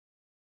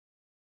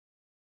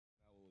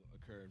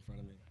her in front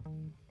of me.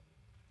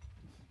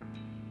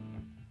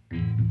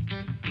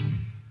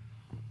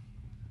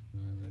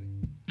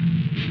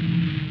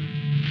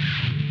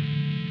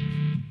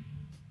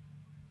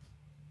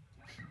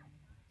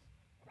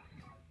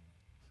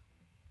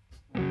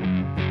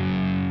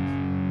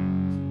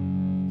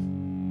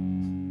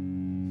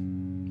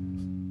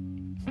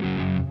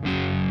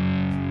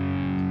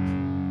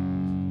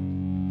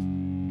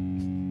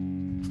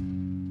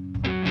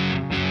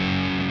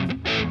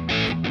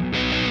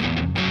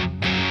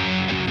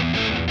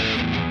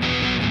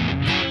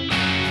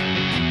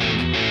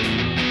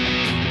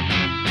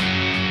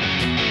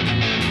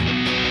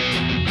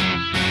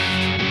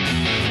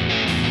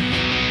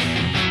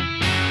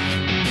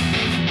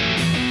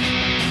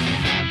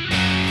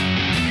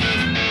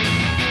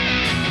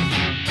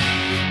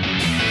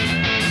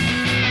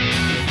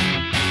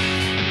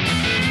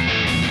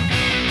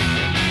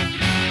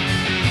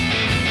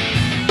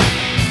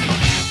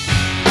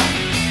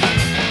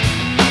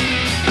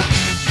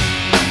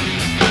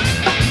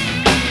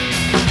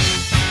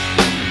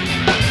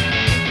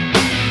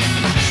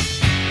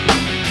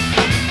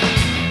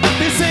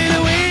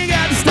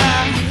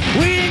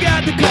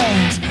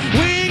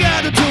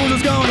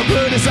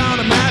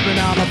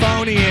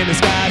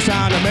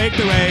 Trying to make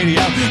the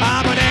radio.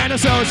 I'm an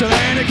antisocial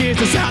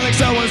anarchist. I sound like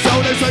so-and-so.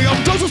 They say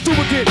I'm just a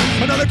stupid kid,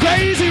 another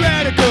crazy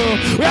radical.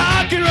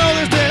 Rock and roll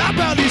is dead. I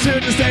probably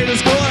shouldn't stay to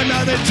school.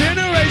 Another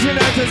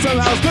generation X that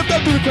somehow slipped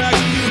up through the cracks.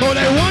 Oh,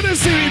 they want to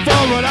see me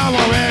fall, but I'm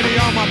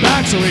already on my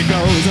back. So it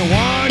goes in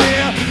one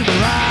ear,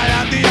 right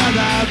out the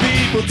other.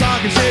 People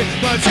talking shit,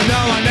 but you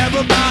know I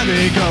never bother.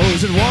 It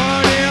goes in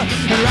one ear,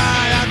 and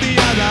right out the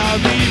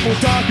other. People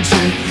talking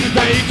shit,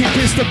 they can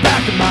kiss the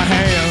back of my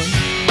hand.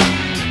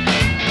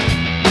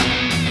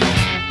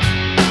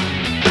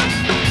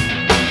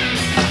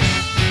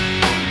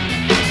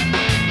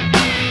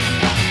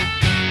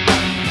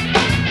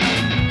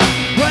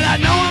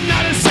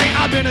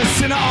 Been a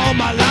sinner all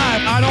my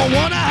life. I don't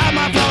wanna have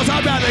my flaws,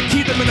 I'd rather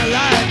keep them in the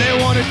light. They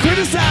wanna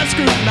criticize,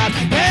 scrutinize,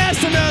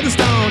 cast another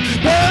stone,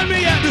 burn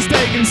me at the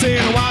stake and say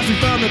and watch me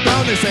from the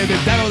throne. They say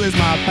the devil is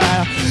my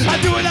path. I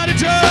do a lot of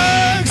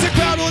drugs. The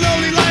crowd will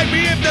only like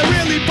me if they're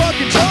really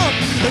fucking drunk.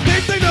 They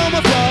think they know my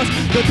flaws,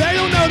 but they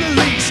don't know the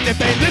least. If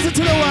they listen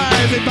to the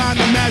wise, they find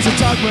the magic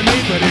talk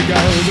beneath. But it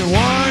goes in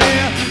one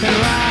ear and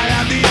right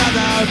out the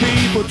other.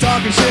 People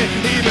talking shit,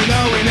 even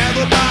though we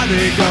never bother.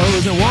 It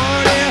goes in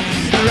one ear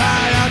and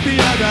right out the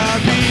other.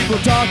 People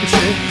talking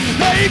shit,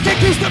 they can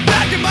kiss the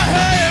back of my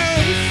hands.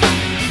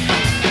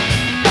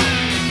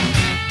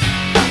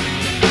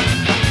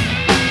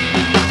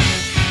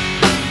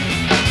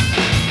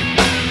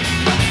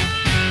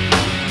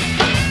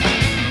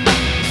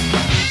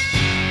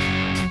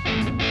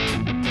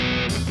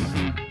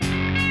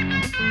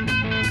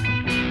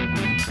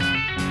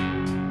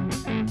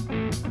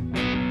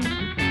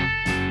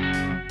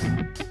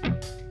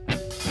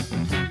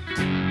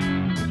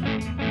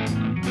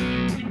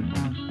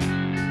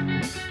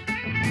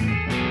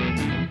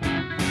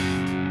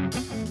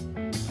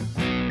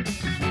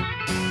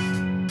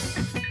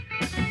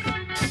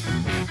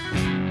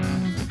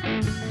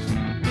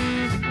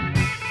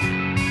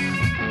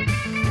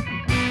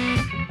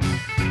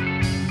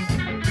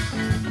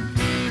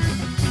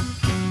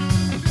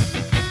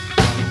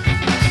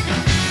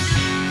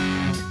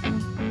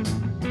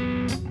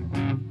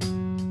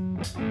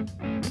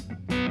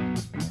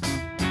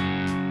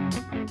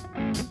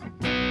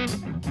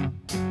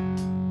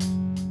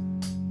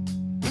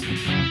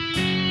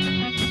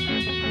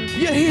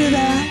 You hear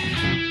that?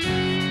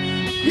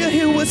 You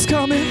hear what's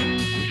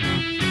coming?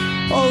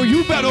 Oh,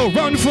 you better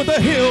run for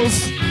the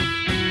hills,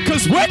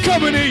 'cause we're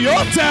coming to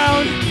your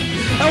town,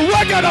 and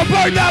we're gonna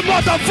burn that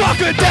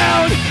motherfucker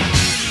down!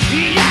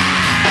 Yeah!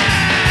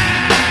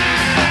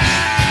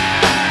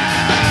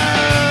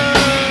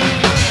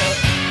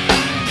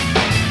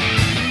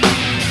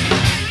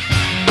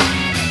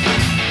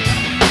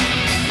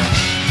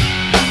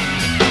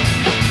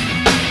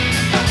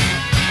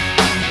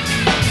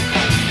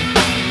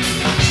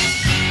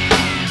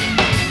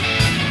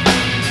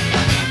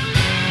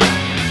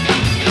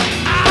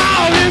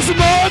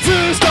 More to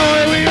the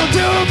story, we don't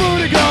do it for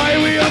the glory,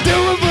 we don't do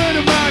it for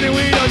the money,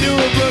 we don't do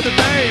it for the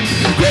fame.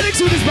 Critics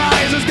who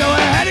despise us, go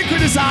ahead and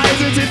criticize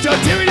us. It's your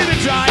tyranny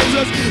that drives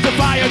us, the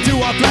fire to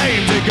our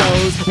flames. It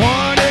goes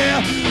one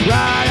ear,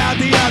 right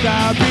out the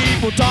other.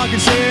 People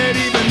talking shit,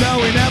 even though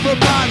we never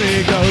bother.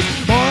 It goes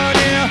one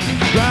ear,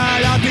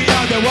 right out the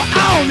other. We're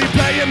only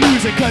playing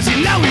music, 'cause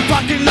you know we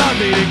fucking love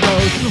it. It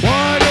goes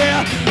one ear,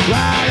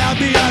 right out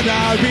the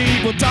other.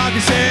 People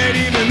talking shit,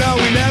 even though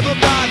we never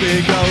bother.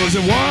 It goes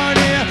in one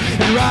ear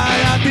and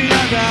right out the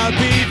other.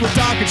 People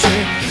talking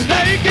shit,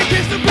 they can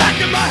kiss the back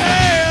of my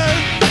head.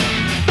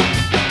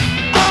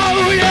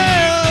 Oh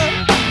yeah,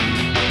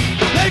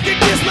 they can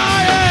kiss my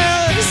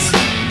ass.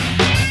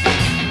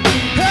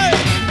 Hey,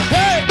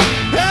 hey,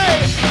 hey,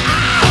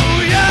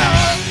 oh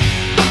yeah.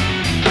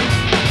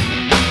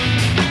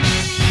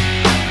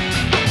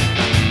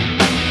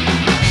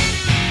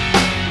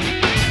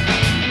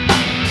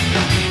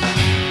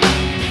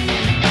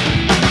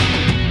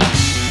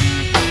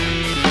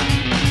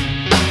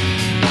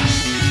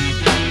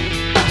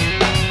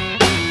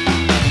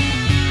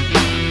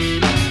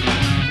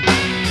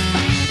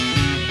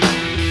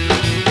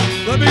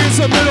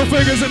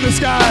 fingers in the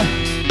sky.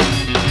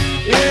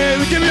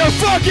 Yeah, give me a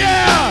fuck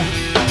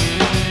yeah!